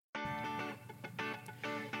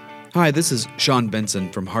Hi, this is Sean Benson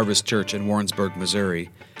from Harvest Church in Warrensburg, Missouri.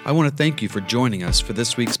 I want to thank you for joining us for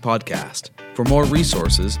this week's podcast. For more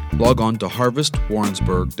resources, log on to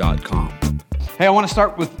harvestwarrensburg.com. Hey, I want to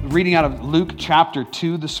start with reading out of Luke chapter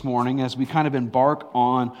 2 this morning as we kind of embark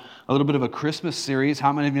on a little bit of a Christmas series.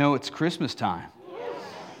 How many of you know it's Christmas time?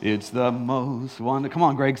 It's the most wonderful. Come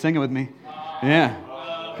on, Greg, sing it with me. Yeah.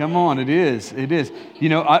 Come on, it is. It is. You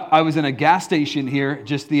know, I was in a gas station here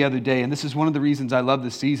just the other day, and this is one of the reasons I love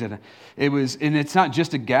this season. And it's not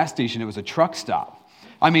just a gas station, it was a truck stop.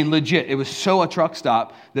 I mean, legit, it was so a truck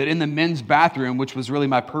stop that in the men's bathroom, which was really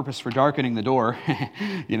my purpose for darkening the door,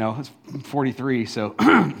 you know, it's 43, so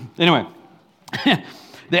anyway,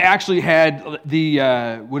 they actually had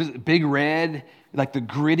the, Big Red, like the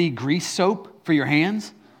gritty grease soap for your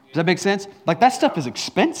hands. Does that make sense? Like, that stuff is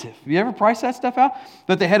expensive. Have you ever priced that stuff out?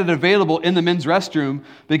 But they had it available in the men's restroom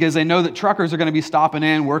because they know that truckers are going to be stopping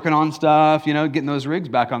in, working on stuff, you know, getting those rigs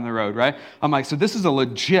back on the road, right? I'm like, so this is a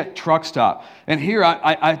legit truck stop. And here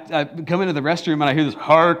I come into the restroom and I hear this,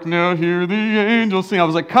 "Hark now, hear the angels sing." I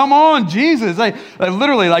was like, come on, Jesus. I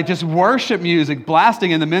literally like just worship music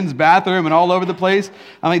blasting in the men's bathroom and all over the place.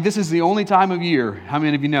 I'm like, this is the only time of year, how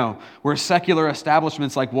many of you know, where secular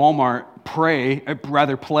establishments like Walmart play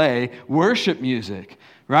worship music,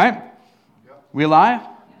 right? Yep. We alive?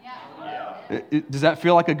 Yeah. Does that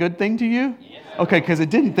feel like a good thing to you? Yeah. Okay, because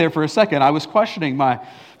it didn't there for a second. I was questioning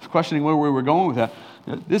where we were going with that.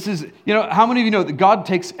 This is, you know, how many of you know that God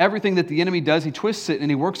takes everything that the enemy does, he twists it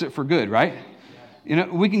and he works it for good, right? You know,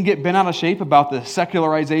 we can get bent out of shape about the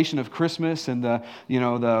secularization of Christmas and the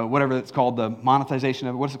whatever it's called, the monetization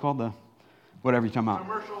of, what's it called? The whatever you're talking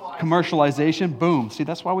about. Commercialization. Boom. See,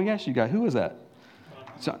 that's why we asked you guys. Who is that?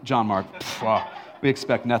 John Mark. We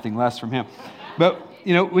expect nothing less from him. But,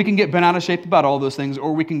 you know, we can get bent out of shape about all those things,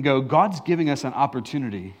 or we can go, God's giving us an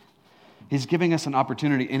opportunity. He's giving us an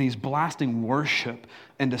opportunity, and he's blasting worship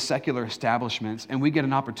into secular establishments, and we get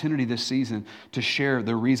an opportunity this season to share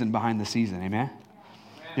the reason behind the season. Amen?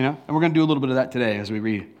 You know, and we're going to do a little bit of that today as we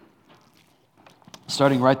read.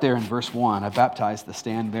 Starting right there in verse 1, I baptized the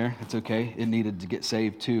stand there. It's okay. It needed to get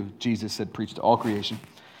saved too. Jesus said, preach to all creation.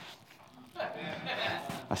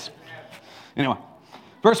 Anyway,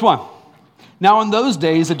 verse 1. Now in those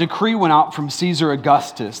days a decree went out from Caesar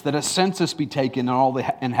Augustus that a census be taken on all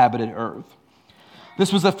the inhabited earth.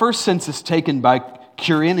 This was the first census taken by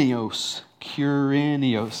Quirinius.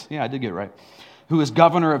 Yeah, I did get it right. Who was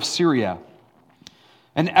governor of Syria.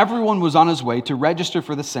 And everyone was on his way to register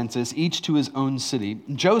for the census, each to his own city.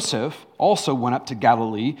 Joseph also went up to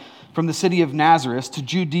Galilee from the city of Nazareth to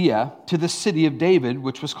Judea to the city of David,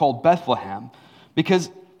 which was called Bethlehem, because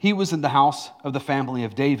he was in the house of the family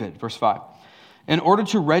of David. Verse 5. In order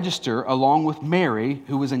to register along with Mary,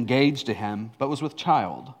 who was engaged to him, but was with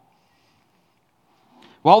child.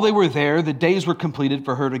 While they were there, the days were completed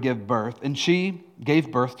for her to give birth, and she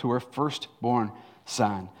gave birth to her firstborn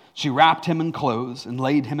son. She wrapped him in clothes and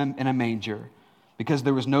laid him in a manger because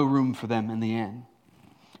there was no room for them in the inn.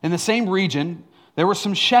 In the same region, there were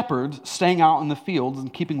some shepherds staying out in the fields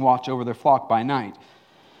and keeping watch over their flock by night.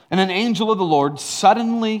 And an angel of the Lord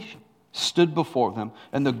suddenly stood before them,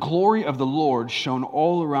 and the glory of the Lord shone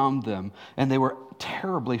all around them, and they were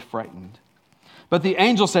terribly frightened. But the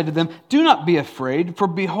angel said to them, "Do not be afraid, for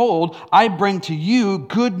behold, I bring to you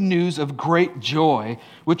good news of great joy,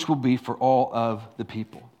 which will be for all of the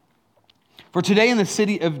people. For today in the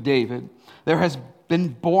city of David, there has been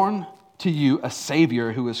born to you a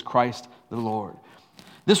Savior who is Christ the Lord.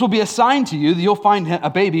 This will be a sign to you that you'll find a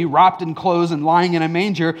baby wrapped in clothes and lying in a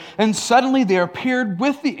manger." And suddenly there appeared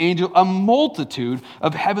with the angel a multitude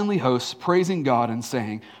of heavenly hosts praising God and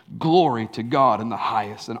saying, "Glory to God in the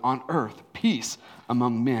highest, and on earth peace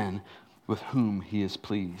among men with whom he is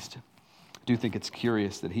pleased." I do think it's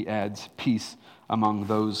curious that he adds peace among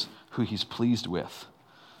those who he's pleased with.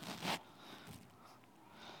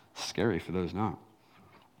 Scary for those not.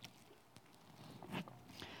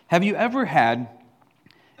 Have you ever had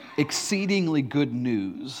exceedingly good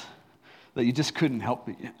news that you just couldn't help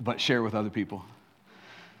but share with other people?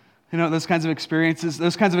 You know, those kinds of experiences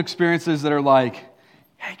that are like,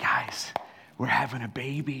 "Hey guys, we're having a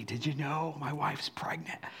baby. Did you know my wife's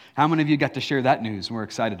pregnant?" How many of you got to share that news and were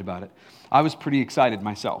excited about it? I was pretty excited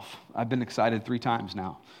myself. I've been excited 3 times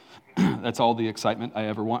now. That's all the excitement I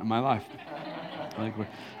ever want in my life. I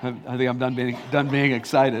think I'm done being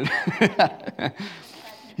excited.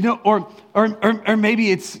 You know, or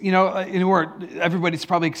maybe it's, you know, where everybody's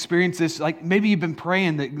probably experienced this, like maybe you've been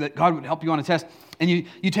praying that God would help you on a test, and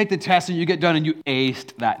you take the test and you get done and you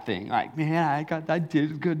aced that thing. Like, man, I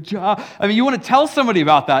did a good job. I mean, you want to tell somebody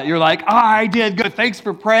about that. You're like, I did good. Thanks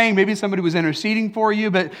for praying. Maybe somebody was interceding for you,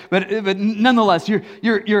 but nonetheless,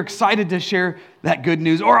 you're excited to share that good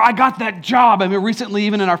news. Or I got that job. I mean, recently,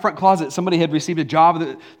 even in our front closet, somebody had received a job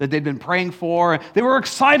that they'd been praying for. They were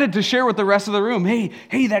excited to share with the rest of the room.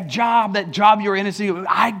 Hey, that job you're in,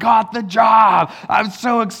 I got the job. I'm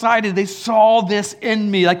so excited. They saw this in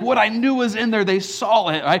me. Like what I knew was in there, they saw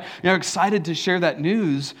it, right? They're excited to share that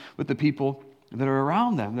news with the people that are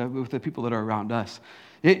around them, with the people that are around us.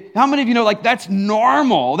 How many of you know, like, that's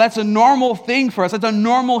normal? That's a normal thing for us. That's a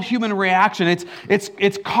normal human reaction.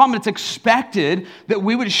 It's common. It's expected that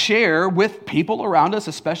we would share with people around us,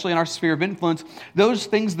 especially in our sphere of influence, those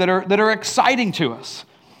things that are exciting to us.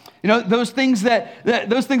 You know, those things that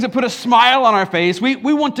put a smile on our face. We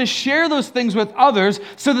want to share those things with others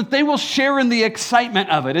so that they will share in the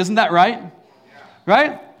excitement of it. Isn't that right? Yeah.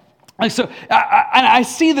 Right? Like, so I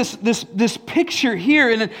see this picture here,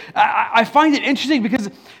 and I find it interesting because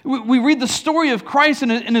we read the story of Christ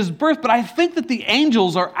and his birth, but I think that the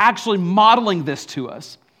angels are actually modeling this to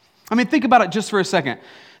us. I mean, think about it just for a second.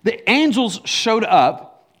 The angels showed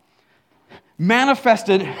up,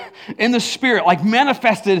 manifested in the Spirit, like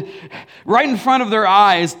manifested right in front of their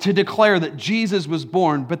eyes to declare that Jesus was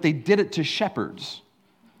born, but they did it to shepherds.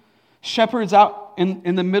 Shepherds out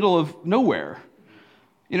in the middle of nowhere.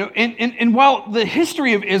 You know, and while the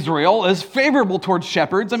history of Israel is favorable towards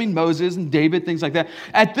shepherds, I mean, Moses and David, things like that,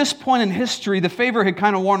 at this point in history, the favor had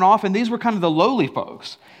kind of worn off, and these were kind of the lowly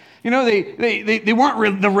folks. You know, they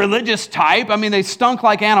weren't the religious type. I mean, they stunk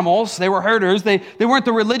like animals. They were herders. They weren't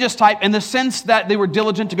the religious type in the sense that they were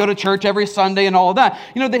diligent to go to church every Sunday and all of that.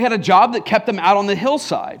 You know, they had a job that kept them out on the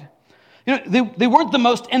hillside. You know, they weren't the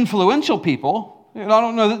most influential people. I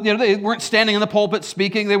don't know, they weren't standing in the pulpit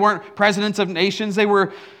speaking. They weren't presidents of nations. They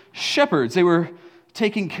were shepherds. They were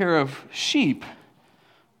taking care of sheep.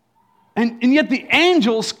 And yet the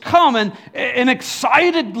angels come and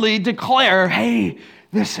excitedly declare, hey,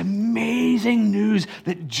 this amazing news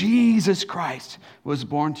that Jesus Christ was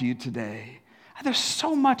born to you today. There's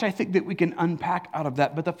so much, I think, that we can unpack out of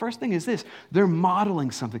that. But the first thing is this. They're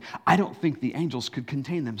modeling something. I don't think the angels could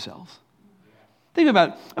contain themselves. Think about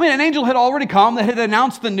it. I mean, an angel had already come that had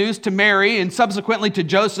announced the news to Mary and subsequently to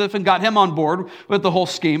Joseph and got him on board with the whole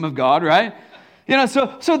scheme of God, right? You know,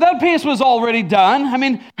 so that piece was already done. I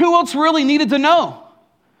mean, who else really needed to know?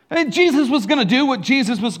 I mean, Jesus was going to do what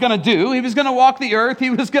Jesus was going to do. He was going to walk the earth. He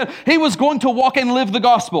was going to walk and live the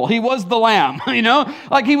gospel. He was the Lamb, you know?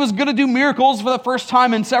 Like he was going to do miracles for the first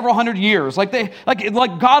time in several hundred years. Like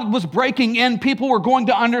God was breaking in. People were going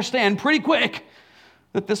to understand pretty quick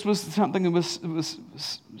that this was something that was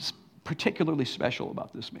particularly special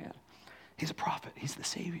about this man. He's a prophet. He's the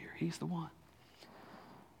Savior. He's the one.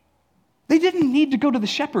 They didn't need to go to the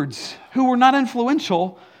shepherds who were not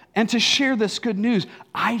influential and to share this good news.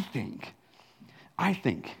 I think,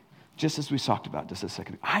 just as we talked about just a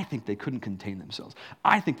second ago, I think they couldn't contain themselves.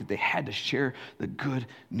 I think that they had to share the good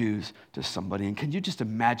news to somebody. And can you just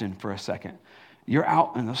imagine for a second, you're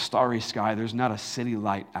out in the starry sky, there's not a city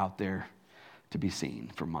light out there to be seen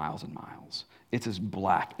for miles and miles. It's as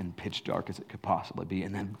black and pitch dark as it could possibly be.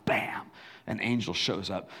 And then, bam, an angel shows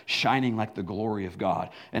up, shining like the glory of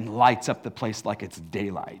God, and lights up the place like it's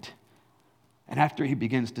daylight. And after he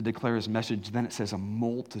begins to declare his message, then it says a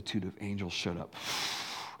multitude of angels showed up.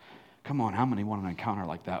 Come on, how many want an encounter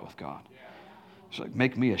like that with God? It's like,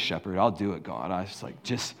 make me a shepherd. I'll do it, God. I was like,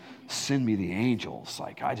 just send me the angels.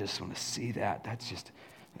 Like, I just want to see that.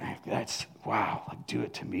 That's wow. Like, do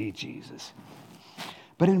it to me, Jesus.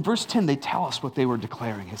 But in verse 10, they tell us what they were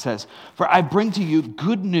declaring. It says, for I bring to you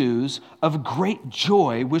good news of great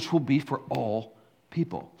joy, which will be for all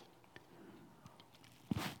people.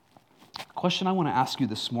 The question I want to ask you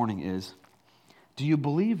this morning is, do you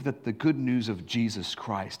believe that the good news of Jesus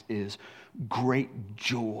Christ is great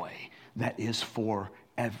joy that is for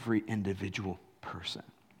every individual person?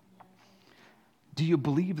 Do you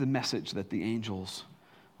believe the message that the angels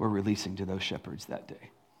were releasing to those shepherds that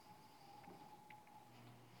day?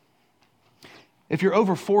 If you're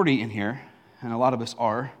over 40 in here, and a lot of us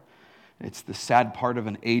are, it's the sad part of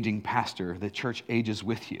an aging pastor. The church ages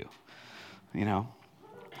with you, you know.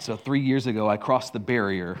 So 3 years ago, I crossed the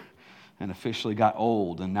barrier and officially got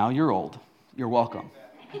old, and now you're old. You're welcome,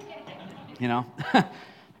 you know.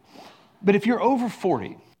 But if you're over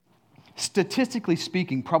 40, statistically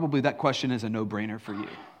speaking, probably that question is a no-brainer for you.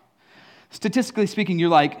 Statistically speaking, you're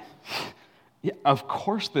like, yeah, of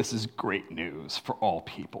course this is great news for all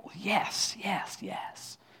people. Yes, yes,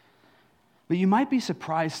 yes. But you might be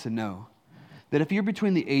surprised to know that if you're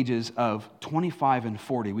between the ages of 25 and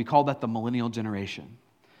 40, we call that the millennial generation,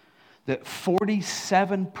 that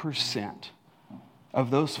 47% of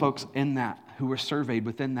those folks in that who were surveyed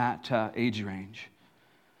within that age range,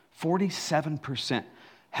 47%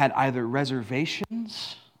 had either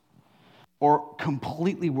reservations or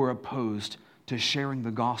completely were opposed to sharing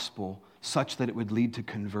the gospel such that it would lead to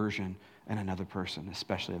conversion in another person,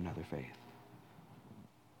 especially another faith.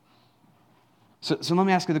 So let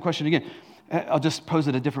me ask you the question again. I'll just pose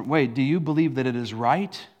it a different way. Do you believe that it is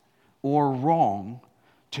right or wrong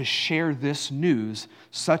to share this news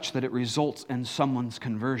such that it results in someone's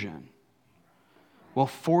conversion? Well,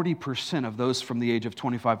 40% of those from the age of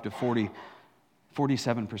 25 to 40,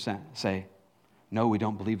 47% say, no, we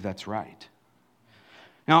don't believe that's right.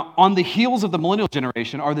 Now, on the heels of the millennial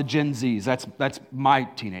generation are the Gen Zs. That's my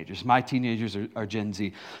teenagers. My teenagers are Gen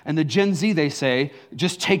Z. And the Gen Z, they say,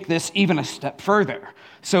 just take this even a step further.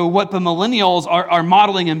 So what the millennials are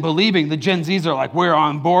modeling and believing, the Gen Zs are like, we're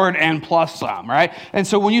on board and plus some, right? And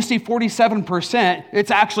so when you see 47%,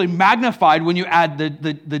 it's actually magnified when you add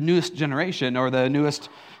the newest generation or the newest,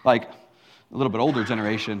 like a little bit older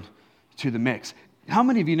generation to the mix. How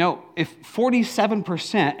many of you know if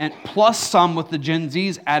 47% and plus some with the Gen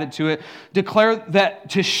Zs added to it declare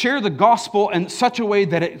that to share the gospel in such a way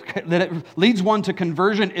that it leads one to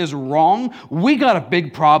conversion is wrong, we got a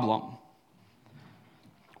big problem.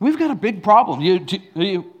 We've got a big problem. Are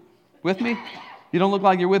you with me? You don't look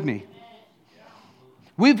like you're with me.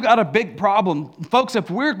 We've got a big problem. Folks, if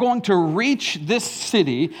we're going to reach this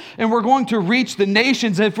city and we're going to reach the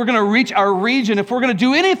nations, if we're going to reach our region, if we're going to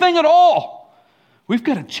do anything at all, we've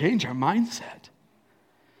got to change our mindset.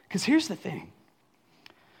 Because here's the thing.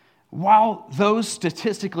 While those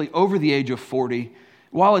statistically over the age of 40,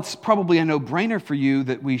 while it's probably a no-brainer for you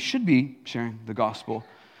that we should be sharing the gospel,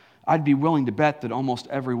 I'd be willing to bet that almost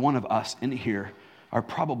every one of us in here are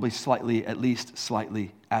probably at least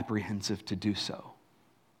slightly apprehensive to do so.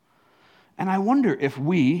 And I wonder if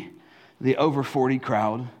we, the over 40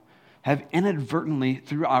 crowd, have inadvertently,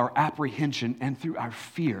 through our apprehension and through our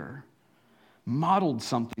fear, modeled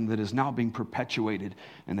something that is now being perpetuated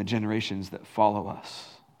in the generations that follow us.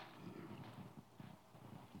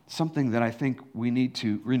 Something that I think we need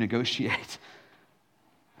to renegotiate.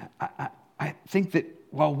 I think that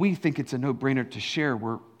while we think it's a no-brainer to share,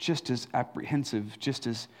 we're just as apprehensive, just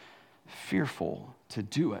as fearful to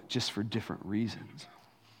do it, just for different reasons.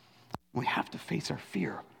 We have to face our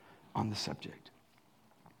fear on the subject.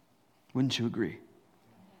 Wouldn't you agree?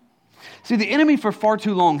 See, the enemy for far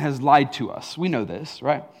too long has lied to us. We know this,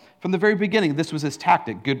 right? From the very beginning, this was his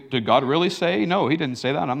tactic. Did God really say? No, he didn't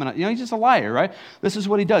say that. He's just a liar, right? This is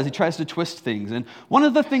what he does. He tries to twist things. And one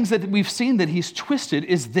of the things that we've seen that he's twisted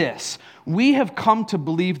is this. We have come to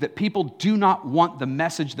believe that people do not want the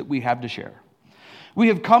message that we have to share. We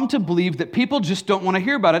have come to believe that people just don't want to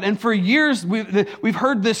hear about it. And for years, we've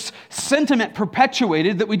heard this sentiment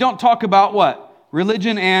perpetuated that we don't talk about what?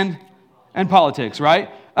 Religion and politics, right?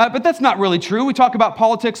 But that's not really true. We talk about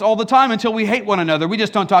politics all the time until we hate one another. We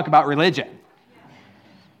just don't talk about religion.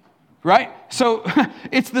 Right? So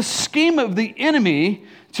it's the scheme of the enemy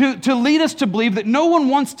to lead us to believe that no one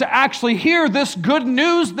wants to actually hear this good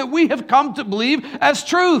news that we have come to believe as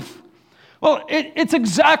truth. Well, it's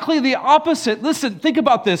exactly the opposite. Listen, think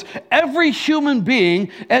about this. Every human being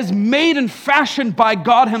is made and fashioned by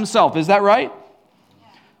God himself. Is that right?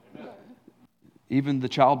 Even the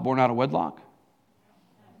child born out of wedlock?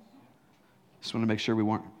 Just want to make sure we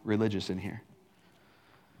weren't religious in here.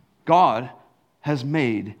 God has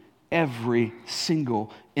made every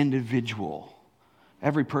single individual,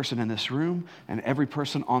 every person in this room and every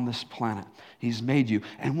person on this planet. He's made you.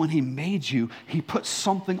 And when he made you, he put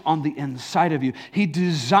something on the inside of you. He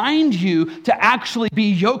designed you to actually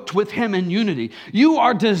be yoked with him in unity. You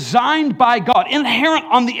are designed by God, inherent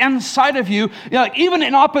on the inside of you, even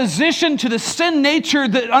in opposition to the sin nature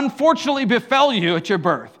that unfortunately befell you at your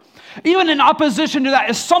birth. Even in opposition to that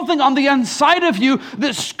is something on the inside of you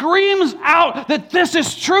that screams out that this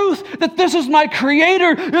is truth, that this is my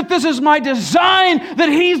creator, that this is my design, that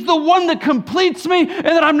he's the one that completes me, and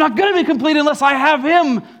that I'm not going to be complete unless I have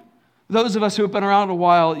him. Those of us who have been around a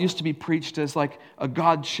while, it used to be preached as like a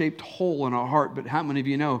God-shaped hole in our heart, but how many of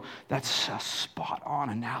you know that's a spot-on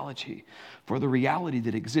analogy for the reality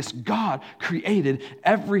that exists? God created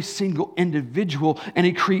every single individual, and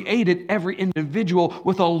he created every individual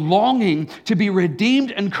with a longing to be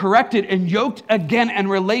redeemed and corrected and yoked again in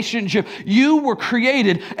relationship. You were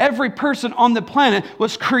created, every person on the planet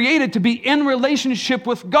was created to be in relationship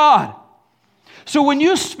with God. So when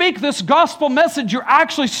you speak this gospel message, you're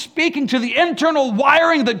actually speaking to the internal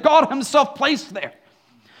wiring that God himself placed there.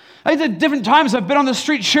 At different times I've been on the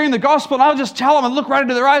street sharing the gospel, and I'll just tell them and look right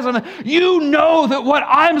into their eyes, and I'm like, you know that what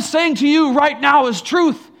I'm saying to you right now is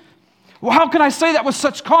truth. Well, how can I say that with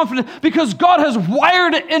such confidence? Because God has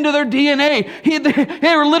wired it into their DNA. They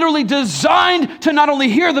are literally designed to not only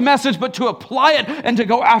hear the message, but to apply it and to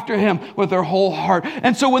go after Him with their whole heart.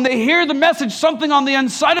 And so when they hear the message, something on the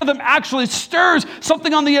inside of them actually stirs.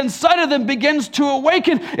 Something on the inside of them begins to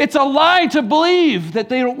awaken. It's a lie to believe that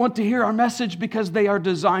they don't want to hear our message because they are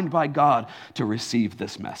designed by God to receive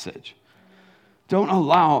this message. Don't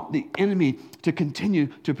allow the enemy to continue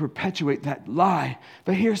to perpetuate that lie.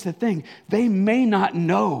 But here's the thing. They may not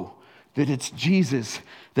know that it's Jesus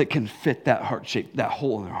that can fit that heart shape, that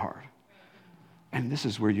hole in their heart. And this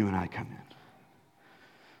is where you and I come in.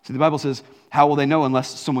 See, the Bible says, how will they know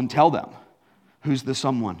unless someone tell them? Who's the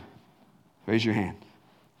someone? Raise your hand.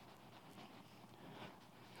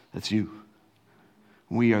 That's you.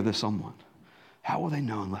 We are the someone. How will they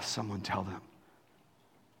know unless someone tell them?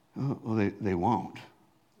 Well, they won't.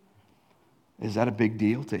 Is that a big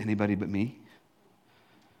deal to anybody but me?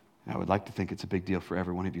 I would like to think it's a big deal for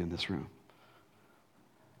every one of you in this room.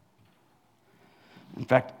 In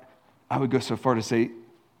fact, I would go so far to say,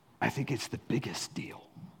 I think it's the biggest deal.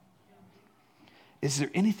 Is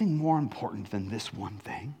there anything more important than this one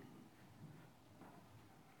thing?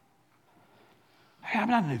 I'm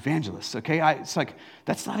not an evangelist, okay? It's like,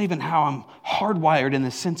 that's not even how I'm hardwired in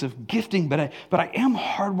the sense of gifting, but I am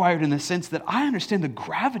hardwired in the sense that I understand the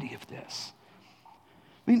gravity of this.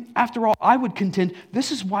 I mean, after all, I would contend,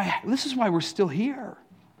 this is why we're still here.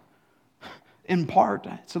 In part,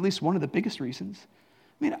 it's at least one of the biggest reasons.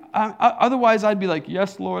 I mean, otherwise I'd be like,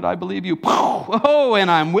 yes, Lord, I believe you. Oh, and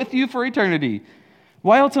I'm with you for eternity.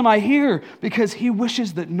 Why else am I here? Because He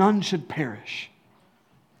wishes that none should perish.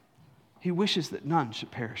 He wishes that none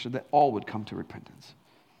should perish, and that all would come to repentance.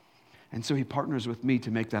 And so He partners with me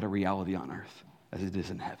to make that a reality on earth as it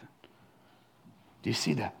is in heaven. Do you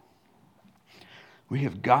see that? We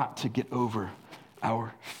have got to get over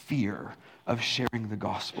our fear of sharing the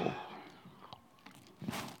gospel.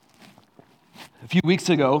 A few weeks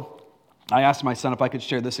ago, I asked my son if I could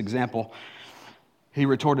share this example. He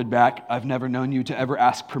retorted back, I've never known you to ever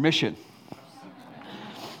ask permission.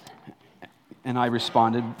 And I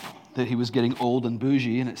responded that he was getting old and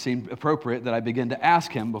bougie, and it seemed appropriate that I begin to ask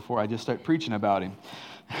him before I just start preaching about him.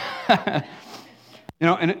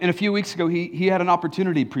 And a few weeks ago, he had an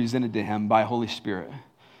opportunity presented to him by Holy Spirit.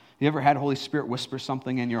 You ever had Holy Spirit whisper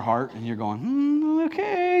something in your heart, and you're going,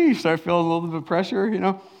 okay, you start feeling a little bit of pressure,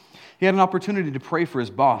 He had an opportunity to pray for his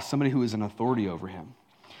boss, somebody who is an authority over him.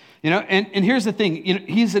 And here's the thing,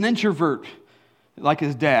 he's an introvert, like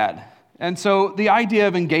his dad. And so the idea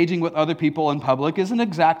of engaging with other people in public isn't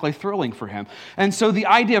exactly thrilling for him. And so the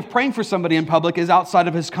idea of praying for somebody in public is outside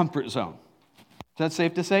of his comfort zone. Is that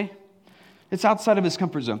safe to say? It's outside of his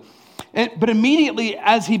comfort zone. But immediately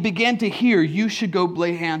as he began to hear, you should go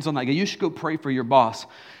lay hands on that guy, you should go pray for your boss,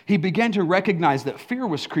 he began to recognize that fear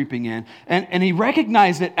was creeping in. And he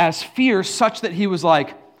recognized it as fear such that he was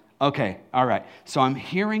like, okay, all right, so I'm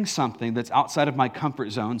hearing something that's outside of my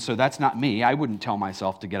comfort zone, so that's not me. I wouldn't tell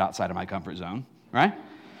myself to get outside of my comfort zone, right?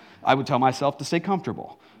 I would tell myself to stay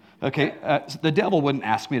comfortable. Okay, the devil wouldn't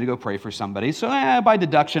ask me to go pray for somebody, so by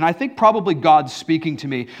deduction, I think probably God's speaking to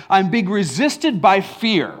me. I'm being resisted by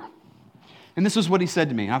fear. And this is what he said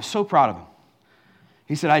to me, and I'm so proud of him.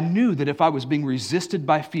 He said, I knew that if I was being resisted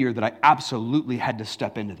by fear, that I absolutely had to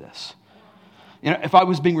step into this. If I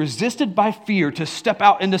was being resisted by fear to step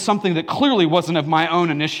out into something that clearly wasn't of my own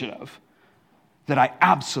initiative, that I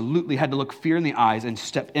absolutely had to look fear in the eyes and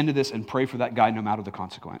step into this and pray for that guy no matter the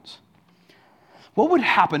consequence. What would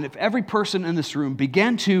happen if every person in this room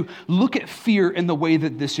began to look at fear in the way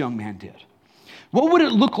that this young man did? What would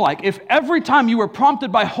it look like if every time you were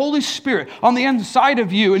prompted by Holy Spirit on the inside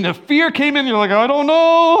of you and the fear came in, you're like, I don't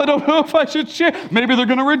know if I should share. Maybe they're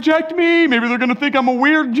going to reject me. Maybe they're going to think I'm a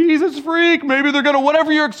weird Jesus freak. Maybe they're going to,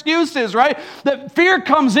 whatever your excuse is, right? That fear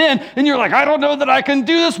comes in and you're like, I don't know that I can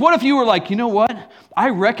do this. What if you were like, you know what? I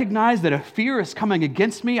recognize that if fear is coming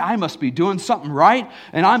against me, I must be doing something right,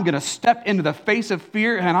 and I'm going to step into the face of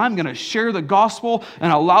fear, and I'm going to share the gospel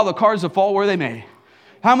and allow the cards to fall where they may.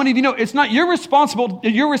 How many of you know it's not your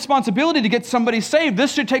responsibility to get somebody saved?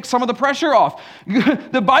 This should take some of the pressure off.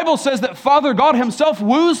 The Bible says that Father God himself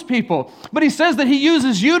woos people, but he says that he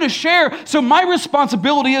uses you to share. So my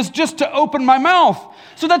responsibility is just to open my mouth.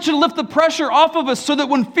 So that should lift the pressure off of us so that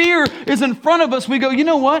when fear is in front of us, we go, you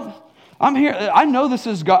know what? I'm here. I know this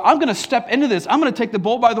is God. I'm going to step into this. I'm going to take the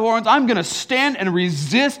bull by the horns. I'm going to stand and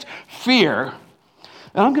resist fear.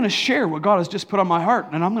 And I'm going to share what God has just put on my heart,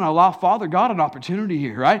 and I'm going to allow Father God an opportunity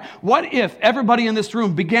here, right? What if everybody in this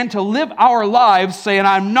room began to live our lives saying,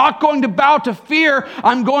 I'm not going to bow to fear,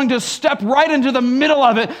 I'm going to step right into the middle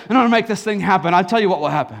of it, and I'm going to make this thing happen. I'll tell you what will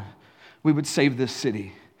happen. We would save this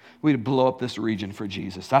city. We'd blow up this region for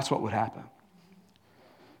Jesus. That's what would happen.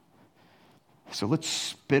 So let's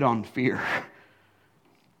spit on fear.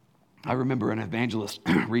 I remember an evangelist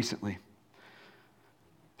recently.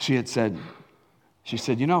 She said,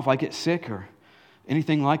 if I get sick or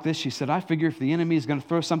anything like this, she said, I figure if the enemy is going to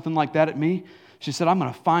throw something like that at me, she said, I'm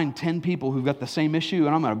going to find 10 people who've got the same issue,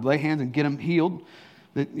 and I'm going to lay hands and get them healed.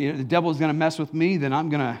 The devil is going to mess with me, then I'm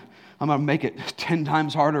going to make it 10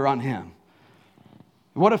 times harder on him.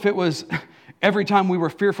 What if it was every time we were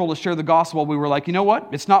fearful to share the gospel, we were like, you know what?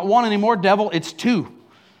 It's not one anymore, devil, it's 2.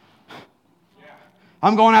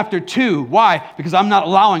 I'm going after 2. Why? Because I'm not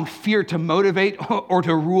allowing fear to motivate or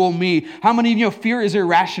to rule me. How many of you know fear is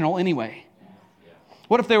irrational anyway?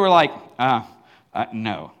 What if they were like,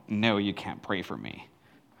 no, you can't pray for me.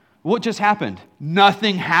 What just happened?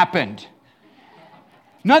 Nothing happened.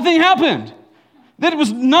 Nothing happened. That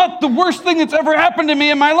was not the worst thing that's ever happened to me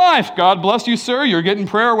in my life. God bless you, sir. You're getting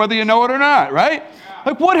prayer whether you know it or not, right?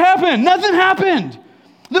 Like, what happened? Nothing happened.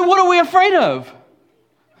 Then what are we afraid of?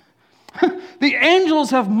 The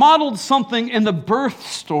angels have modeled something in the birth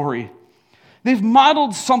story. They've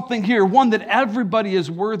modeled something here, one that everybody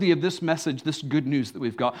is worthy of this message, this good news that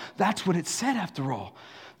we've got. That's what it said after all.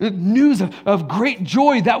 The news of great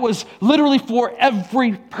joy that was literally for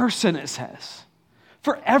every person, it says.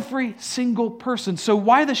 For every single person. So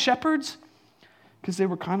why the shepherds? Because they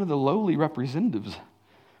were kind of the lowly representatives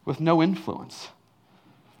with no influence.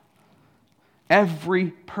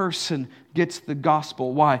 Every person gets the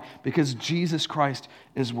gospel. Why? Because Jesus Christ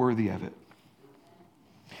is worthy of it.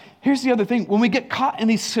 Here's the other thing. When we get caught in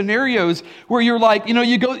these scenarios where you're like,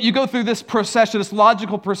 you go through this procession, this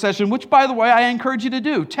logical procession, which, by the way, I encourage you to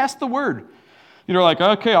do. Test the word. You're like,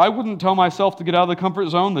 okay, I wouldn't tell myself to get out of the comfort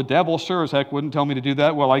zone. The devil sure as heck wouldn't tell me to do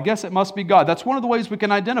that. Well, I guess it must be God. That's one of the ways we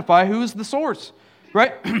can identify who is the source.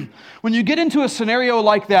 Right? When you get into a scenario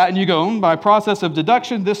like that and you go, by process of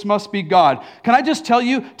deduction, this must be God. Can I just tell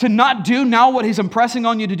you, to not do now what he's impressing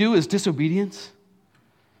on you to do is disobedience?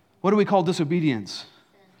 What do we call disobedience?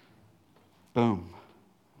 Boom.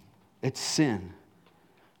 It's sin.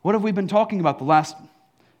 What have we been talking about the last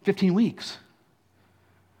 15 weeks?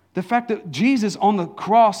 The fact that Jesus on the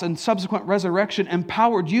cross and subsequent resurrection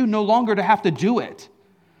empowered you no longer to have to do it.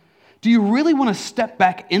 Do you really want to step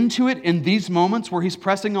back into it in these moments where he's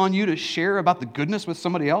pressing on you to share about the goodness with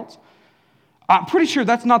somebody else? I'm pretty sure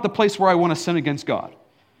that's not the place where I want to sin against God.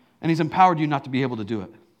 And he's empowered you not to be able to do it.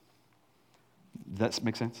 Does that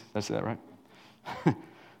make sense? That's that, right?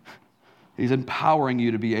 He's empowering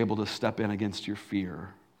you to be able to step in against your fear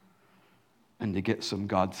and to get some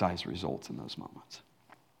God-sized results in those moments.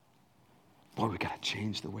 Boy, we got to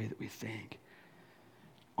change the way that we think.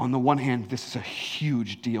 On the one hand, this is a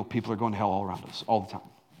huge deal. People are going to hell all around us all the time.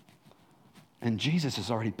 And Jesus has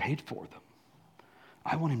already paid for them.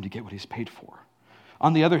 I want him to get what he's paid for.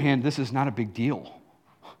 On the other hand, this is not a big deal.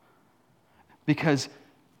 Because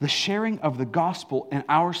the sharing of the gospel in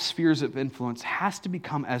our spheres of influence has to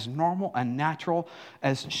become as normal and natural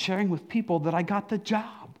as sharing with people that I got the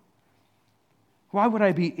job. Why would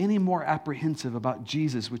I be any more apprehensive about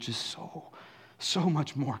Jesus, which is so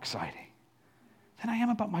much more exciting, than I am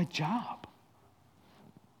about my job?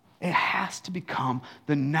 It has to become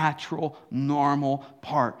the natural, normal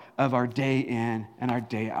part of our day in and our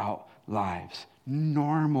day out lives.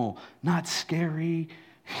 Normal, not scary,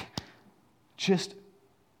 just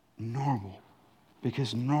normal.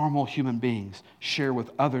 Because normal human beings share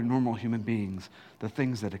with other normal human beings the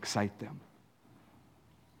things that excite them.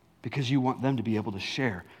 Because you want them to be able to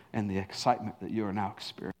share in the excitement that you are now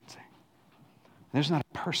experiencing. There's not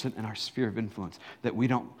a person in our sphere of influence that we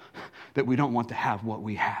don't want to have what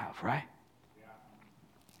we have, right? Yeah.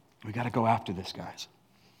 We got to go after this, guys.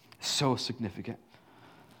 It's so significant.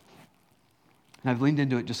 And I've leaned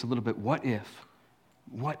into it just a little bit. What if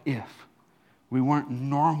we weren't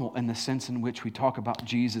normal in the sense in which we talk about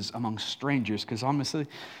Jesus among strangers? Because honestly,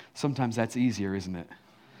 sometimes that's easier, isn't it?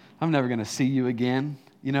 I'm never going to see you again.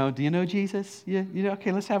 Do you know Jesus?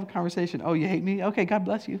 Okay, let's have a conversation. Oh, you hate me? Okay, God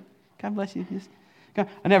bless you. God bless you.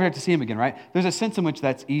 I never have to see him again, right? There's a sense in which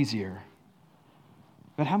that's easier.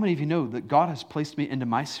 But how many of you know that God has placed me into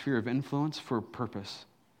my sphere of influence for a purpose?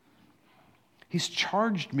 He's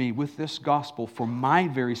charged me with this gospel for my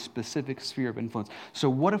very specific sphere of influence. So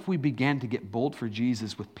what if we began to get bold for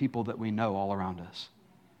Jesus with people that we know all around us?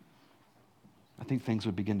 I think things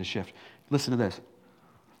would begin to shift. Listen to this.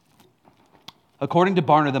 According to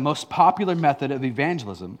Barna, the most popular method of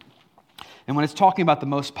evangelism, and when it's talking about the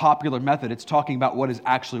most popular method, it's talking about what is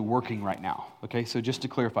actually working right now. Okay, so just to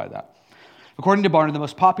clarify that. According to Barna, the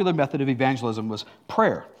most popular method of evangelism was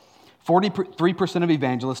prayer. 43% of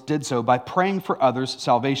evangelists did so by praying for others'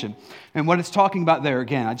 salvation. And what it's talking about there,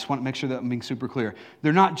 again, I just want to make sure that I'm being super clear.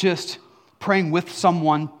 They're not just praying with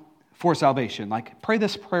someone for salvation, like, pray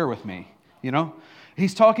this prayer with me, you know?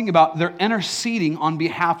 He's talking about they're interceding on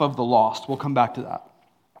behalf of the lost. We'll come back to that.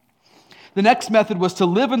 The next method was to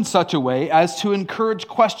live in such a way as to encourage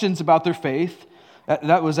questions about their faith.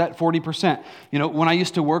 That was at 40%. You know, when I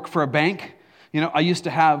used to work for a bank, you know, I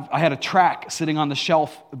had a track sitting on the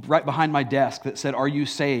shelf right behind my desk that said, "Are you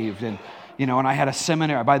saved?" And, you know, and I had a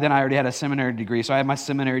seminary. By then I already had a seminary degree, so I had my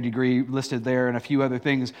seminary degree listed there and a few other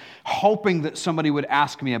things, hoping that somebody would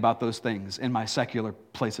ask me about those things in my secular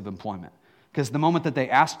place of employment. Because the moment that they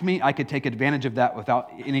asked me, I could take advantage of that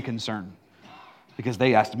without any concern. Because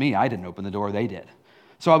they asked me, I didn't open the door, they did.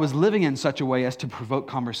 So I was living in such a way as to provoke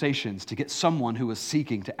conversations, to get someone who was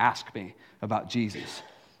seeking to ask me about Jesus.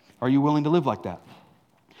 Are you willing to live like that?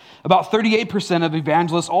 About 38% of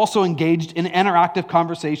evangelists also engaged in interactive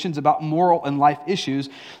conversations about moral and life issues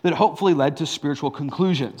that hopefully led to spiritual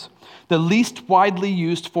conclusions. The least widely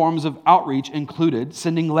used forms of outreach included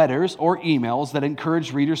sending letters or emails that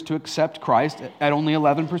encouraged readers to accept Christ at only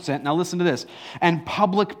 11%. Now listen to this. And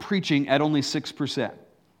public preaching at only 6%.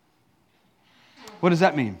 What does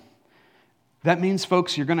that mean? That means,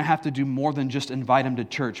 folks, you're going to have to do more than just invite them to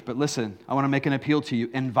church. But listen, I want to make an appeal to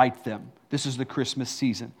you. Invite them. This is the Christmas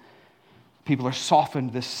season. People are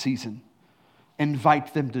softened this season.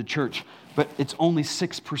 Invite them to church. But it's only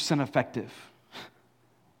 6% effective.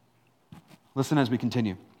 Listen as we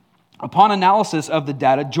continue. Upon analysis of the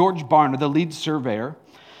data, George Barna, the lead surveyor,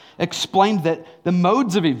 explained that the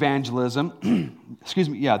modes of evangelism,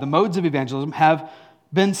 the modes of evangelism have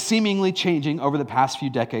been seemingly changing over the past few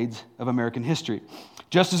decades of American history.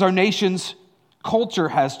 Just as our nation's culture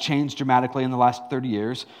has changed dramatically in the last 30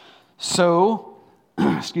 years, so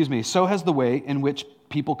has the way in which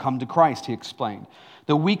people come to Christ, he explained.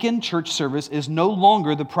 The weekend church service is no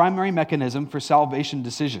longer the primary mechanism for salvation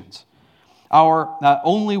decisions.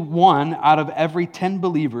 Only one out of every 10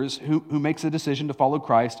 believers who makes a decision to follow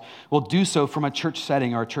Christ will do so from a church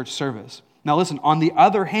setting or a church service. Now listen, on the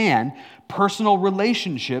other hand, personal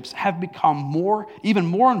relationships have become even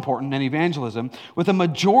more important than evangelism, with a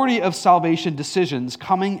majority of salvation decisions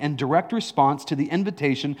coming in direct response to the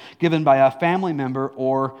invitation given by a family member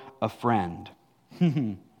or a friend.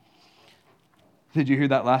 Did you hear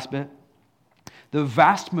that last bit? The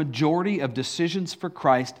vast majority of decisions for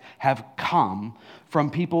Christ have come from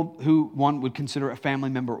people who one would consider a family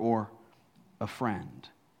member or a friend.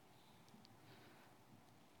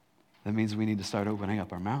 That means we need to start opening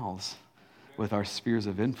up our mouths with our spheres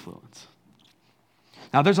of influence.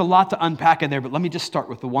 Now, there's a lot to unpack in there, but let me just start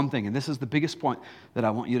with the one thing, and this is the biggest point that I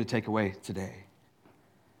want you to take away today.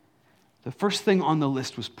 The first thing on the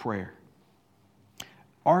list was prayer.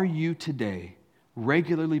 Are you today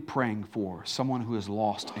regularly praying for someone who is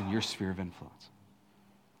lost in your sphere of influence?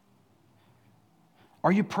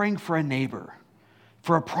 Are you praying for a neighbor?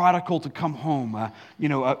 For a prodigal to come home,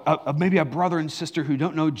 maybe a brother and sister who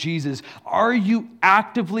don't know Jesus? Are you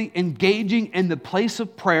actively engaging in the place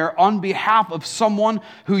of prayer on behalf of someone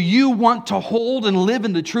who you want to hold and live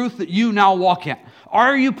in the truth that you now walk in?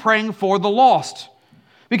 Are you praying for the lost?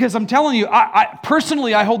 Because I'm telling you, I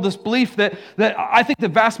personally hold this belief that I think the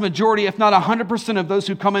vast majority, if not 100% of those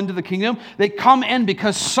who come into the kingdom, they come in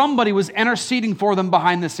because somebody was interceding for them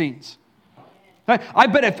behind the scenes. I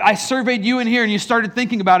bet if I surveyed you in here and you started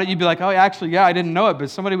thinking about it, you'd be like, I didn't know it, but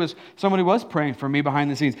somebody was praying for me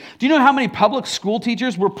behind the scenes. Do you know how many public school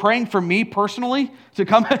teachers were praying for me personally to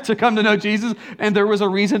come to know Jesus? And there was a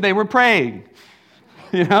reason they were praying,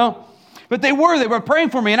 you know? But they were praying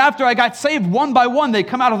for me. And after I got saved, one by one, they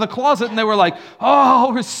come out of the closet and they were like,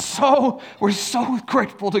 we're so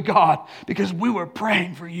grateful to God because we were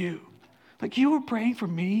praying for you. Like, you were praying for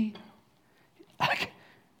me?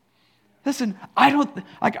 Listen,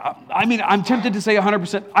 I'm tempted to say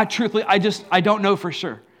 100%. I don't know for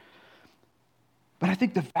sure. But I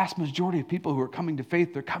think the vast majority of people who are coming to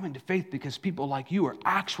faith, they're coming to faith because people like you are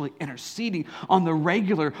actually interceding on the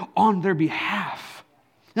regular on their behalf.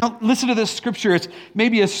 Now, listen to this scripture. It's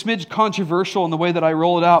maybe a smidge controversial in the way that I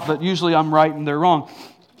roll it out, but usually I'm right and they're wrong.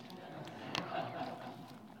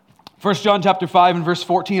 1 John chapter 5 and verse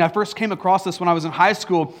 14. I first came across this when I was in high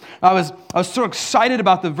school. I was so excited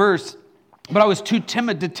about the verse, but I was too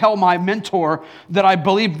timid to tell my mentor that I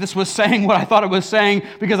believed this was saying what I thought it was saying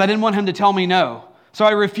because I didn't want him to tell me no. So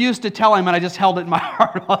I refused to tell him, and I just held it in my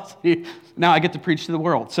heart. Now I get to preach to the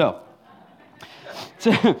world. So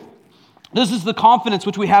this is the confidence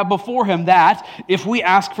which we have before him, that if we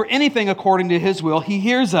ask for anything according to his will, he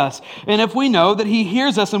hears us. And if we know that he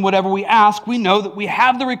hears us in whatever we ask, we know that we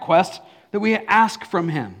have the request that we ask from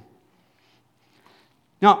him.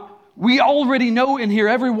 Now, we already know in here,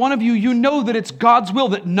 every one of you, you know that it's God's will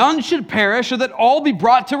that none should perish or that all be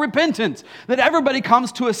brought to repentance, that everybody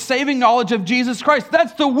comes to a saving knowledge of Jesus Christ.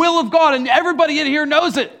 That's the will of God, and everybody in here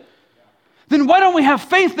knows it. Then why don't we have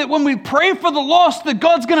faith that when we pray for the lost, that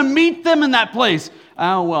God's going to meet them in that place?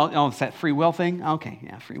 It's that free will thing? Okay,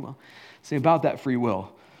 yeah, free will. See, about that free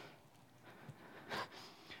will.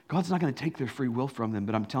 God's not going to take their free will from them,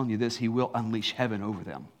 but I'm telling you this, he will unleash heaven over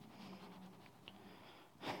them.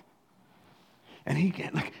 And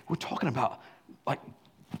we're talking about,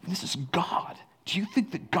 this is God. Do you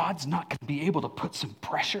think that God's not going to be able to put some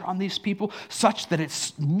pressure on these people such that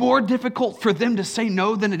it's more difficult for them to say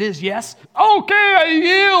no than it is yes? Okay, I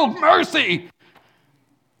yield, mercy.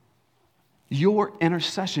 Your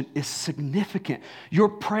intercession is significant. You're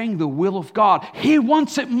praying the will of God. He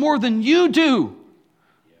wants it more than you do.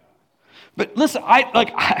 But listen,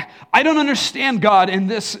 I don't understand God in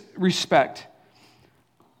this respect.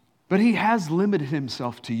 But he has limited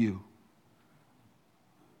himself to you.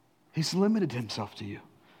 He's limited himself to you.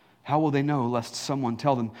 How will they know lest someone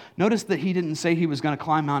tell them? Notice that he didn't say he was going to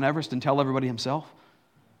climb Mount Everest and tell everybody himself.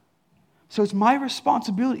 So it's my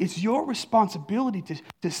responsibility. It's your responsibility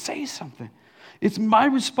to say something. It's my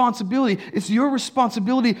responsibility. It's your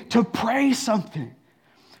responsibility to pray something,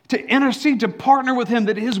 to intercede, to partner with him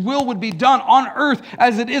that his will would be done on earth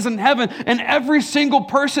as it is in heaven. And every single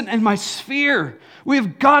person in my sphere,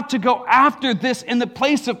 we've got to go after this in the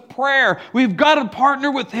place of prayer. We've got to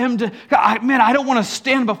partner with him I don't want to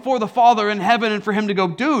stand before the Father in heaven and for him to go,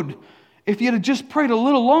 dude, if you'd have just prayed a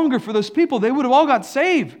little longer for those people, they would have all got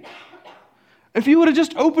saved. If you would have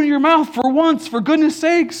just opened your mouth for once, for goodness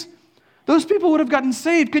sakes, those people would have gotten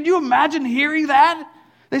saved. Could you imagine hearing that?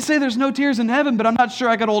 They say there's no tears in heaven, but I'm not sure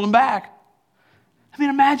I could hold them back. I mean,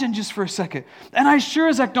 imagine just for a second. And I sure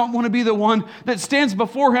as heck don't want to be the one that stands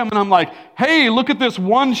before him and I'm like, hey, look at this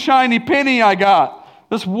one shiny penny I got.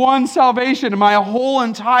 This one salvation and my whole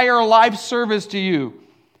entire life service to you.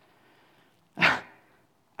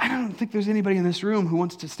 I don't think there's anybody in this room who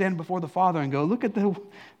wants to stand before the Father and go,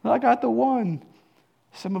 I got the one.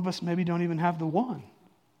 Some of us maybe don't even have the one.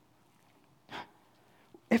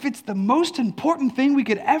 If it's the most important thing we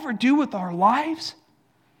could ever do with our lives,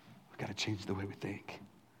 we've got to change the way we think.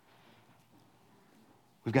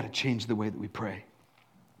 We've got to change the way that we pray.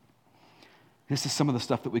 This is some of the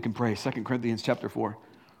stuff that we can pray. 2 Corinthians chapter 4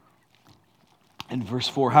 and verse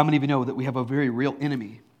 4. How many of you know that we have a very real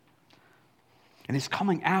enemy? And he's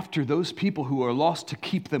coming after those people who are lost to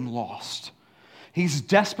keep them lost. He's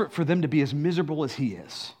desperate for them to be as miserable as he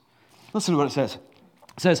is. Listen to what it says.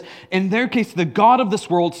 It says, in their case, the God of this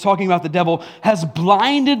world, talking about the devil, has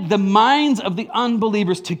blinded the minds of the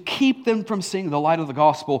unbelievers to keep them from seeing the light of the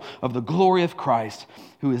gospel of the glory of Christ,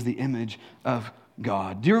 who is the image of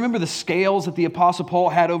God. Do you remember the scales that the Apostle Paul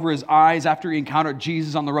had over his eyes after he encountered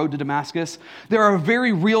Jesus on the road to Damascus? There are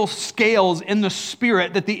very real scales in the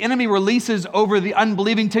spirit that the enemy releases over the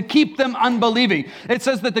unbelieving to keep them unbelieving. It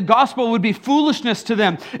says that the gospel would be foolishness to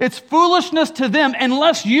them. It's foolishness to them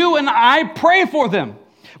unless you and I pray for them.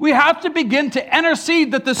 We have to begin to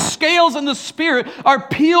intercede that the scales in the spirit are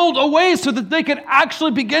peeled away so that they can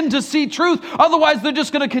actually begin to see truth. Otherwise, they're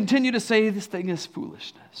just going to continue to say this thing is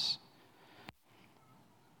foolishness.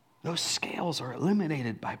 Those scales are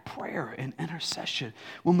eliminated by prayer and intercession.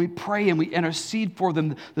 When we pray and we intercede for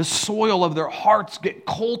them, the soil of their hearts get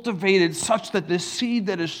cultivated such that the seed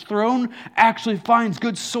that is thrown actually finds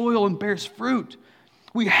good soil and bears fruit.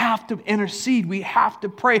 We have to intercede. We have to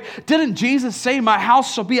pray. Didn't Jesus say, my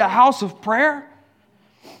house shall be a house of prayer?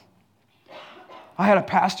 I had a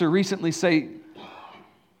pastor recently say,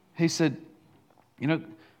 he said,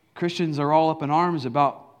 Christians are all up in arms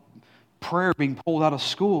about prayer being pulled out of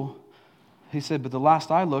school. He said, but the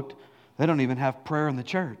last I looked, they don't even have prayer in the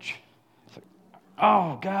church. It's like,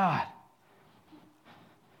 oh, God.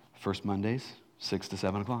 First Mondays, 6 to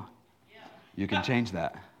 7 o'clock. You can change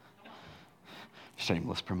that.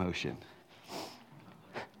 Shameless promotion.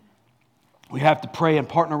 We have to pray and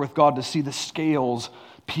partner with God to see the scales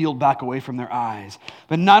peeled back away from their eyes.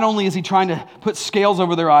 But not only is he trying to put scales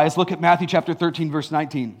over their eyes, look at Matthew chapter 13, verse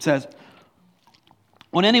 19. It says,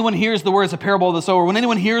 when anyone hears the words, a parable of the sower, when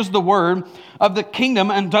anyone hears the word of the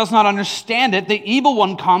kingdom and does not understand it, the evil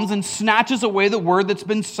one comes and snatches away the word that's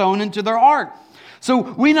been sown into their heart. So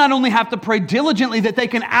we not only have to pray diligently that they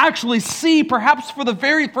can actually see, perhaps for the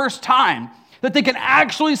very first time, that they can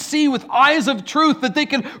actually see with eyes of truth, that they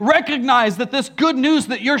can recognize that this good news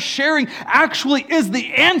that you're sharing actually is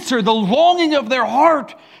the answer, the longing of their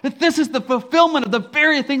heart, that this is the fulfillment of the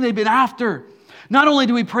very thing they've been after. Not only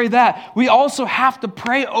do we pray that, we also have to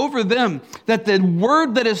pray over them that the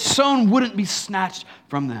word that is sown wouldn't be snatched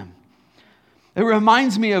from them. It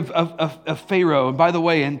reminds me of Pharaoh. And by the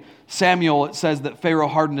way, in Samuel, it says that Pharaoh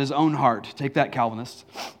hardened his own heart. Take that, Calvinists.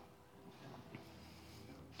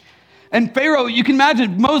 And Pharaoh, you can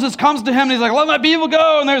imagine, Moses comes to him and he's like, let my people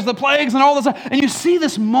go, and there's the plagues and all this. And you see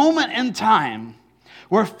this moment in time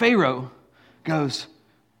where Pharaoh goes,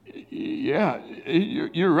 yeah,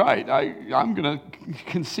 you're right. I'm going to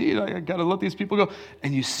concede. I got to let these people go.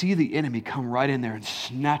 And you see the enemy come right in there and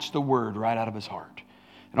snatch the word right out of his heart.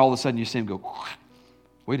 And all of a sudden you see him go,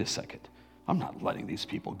 wait a second. I'm not letting these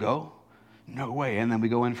people go. No way. And then we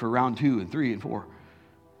go in for round 2 and 3 and 4.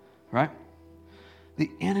 Right? The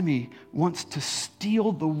enemy wants to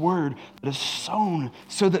steal the word that is sown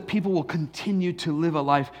so that people will continue to live a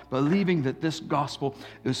life believing that this gospel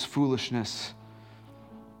is foolishness,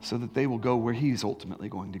 so that they will go where he's ultimately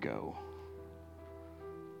going to go.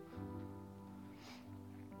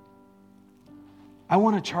 I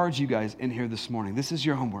want to charge you guys in here this morning. This is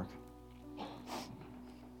your homework.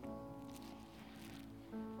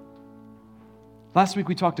 Last week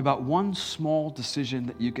we talked about one small decision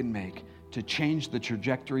that you can make to change the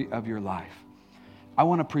trajectory of your life. I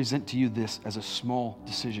want to present to you this as a small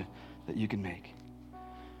decision that you can make.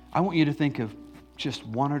 I want you to think of just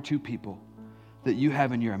 1 or 2 people that you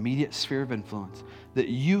have in your immediate sphere of influence that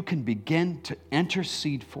you can begin to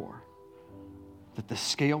intercede for, that the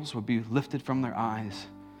scales would be lifted from their eyes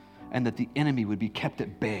and that the enemy would be kept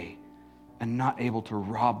at bay and not able to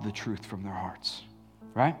rob the truth from their hearts,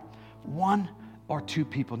 right? 1 or 2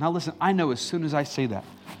 people. Now listen, I know as soon as I say that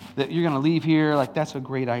you're going to leave here like, that's a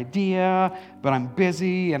great idea, but I'm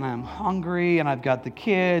busy and I'm hungry and I've got the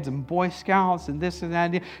kids and Boy Scouts and this and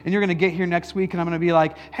that. And you're going to get here next week and I'm going to be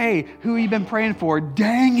like, hey, who have you been praying for?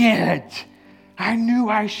 Dang it. I knew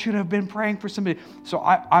I should have been praying for somebody. So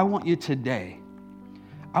I want you today,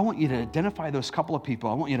 I want you to identify those couple of people.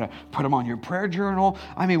 I want you to put them on your prayer journal.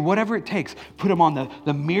 I mean, whatever it takes. Put them on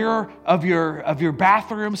the mirror of your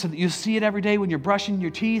bathroom so that you see it every day when you're brushing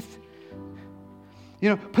your teeth.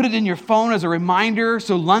 Put it in your phone as a reminder.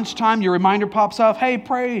 So lunchtime, your reminder pops up. Hey,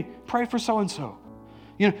 pray for so-and-so.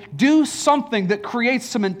 Do something that creates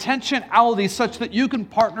some intentionality such that you can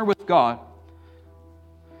partner with God.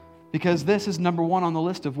 Because this is number 1 on the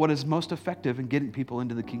list of what is most effective in getting people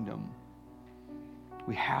into the kingdom.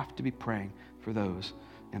 We have to be praying for those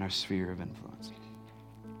in our sphere of influence.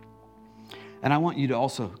 And I want you to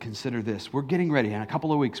also consider this. We're getting ready. In a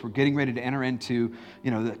couple of weeks, we're getting ready to enter into,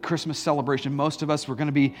 the Christmas celebration. Most of us, we're going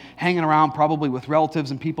to be hanging around probably with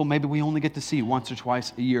relatives and people maybe we only get to see once or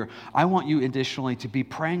twice a year. I want you additionally to be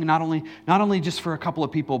praying not only just for a couple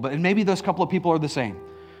of people, and maybe those couple of people are the same.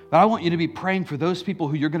 But I want you to be praying for those people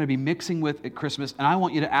who you're going to be mixing with at Christmas. And I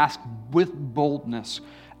want you to ask with boldness,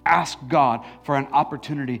 ask God for an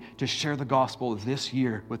opportunity to share the gospel this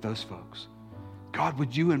year with those folks. God,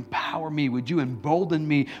 would you empower me? Would you embolden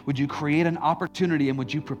me? Would you create an opportunity and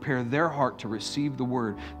would you prepare their heart to receive the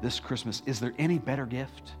word this Christmas? Is there any better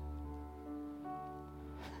gift?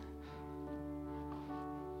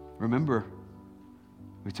 Remember,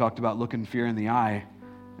 we talked about looking fear in the eye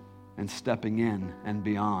and stepping in and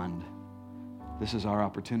beyond. This is our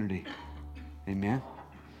opportunity. Amen.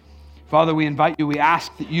 Father, we invite you, we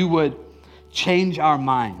ask that you would change our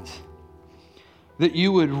minds, that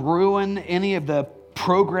you would ruin any of the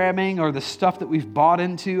programming or the stuff that we've bought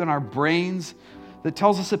into in our brains that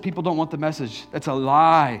tells us that people don't want the message. That's a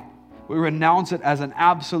lie. We renounce it as an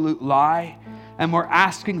absolute lie, and we're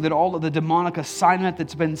asking that all of the demonic assignment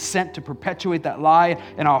that's been sent to perpetuate that lie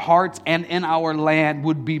in our hearts and in our land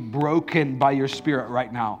would be broken by your Spirit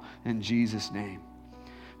right now, in Jesus' name.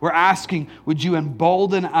 We're asking, would you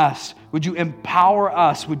embolden us? Would you empower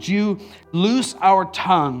us? Would you loose our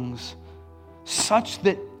tongues such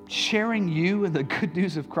that sharing you and the good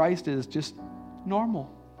news of Christ is just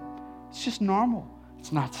normal? It's just normal.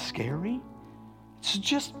 It's not scary. It's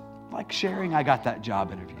just like sharing, I got that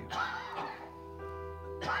job interview.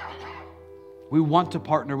 We want to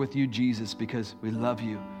partner with you, Jesus, because we love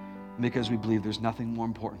you and because we believe there's nothing more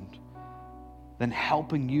important than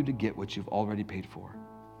helping you to get what you've already paid for.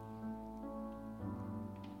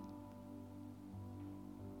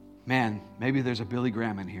 Man, maybe there's a Billy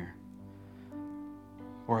Graham in here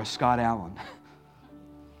or a Scott Allen.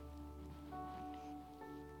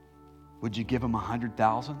 Would you give him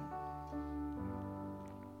 100,000?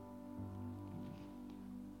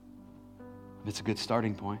 It's a good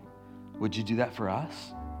starting point. Would you do that for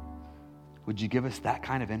us? Would you give us that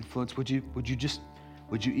kind of influence? Would you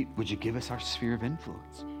give us our sphere of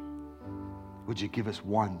influence? Would you give us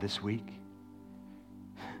one this week?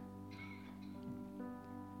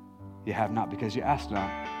 You have not because you asked not.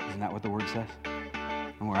 Isn't that what the word says?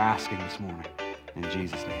 And we're asking this morning. In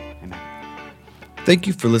Jesus' name, amen. Thank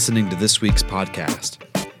you for listening to this week's podcast.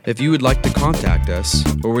 If you would like to contact us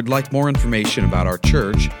or would like more information about our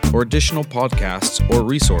church or additional podcasts or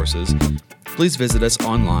resources, please visit us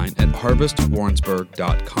online at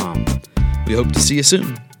harvestwarrensburg.com. We hope to see you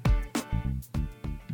soon.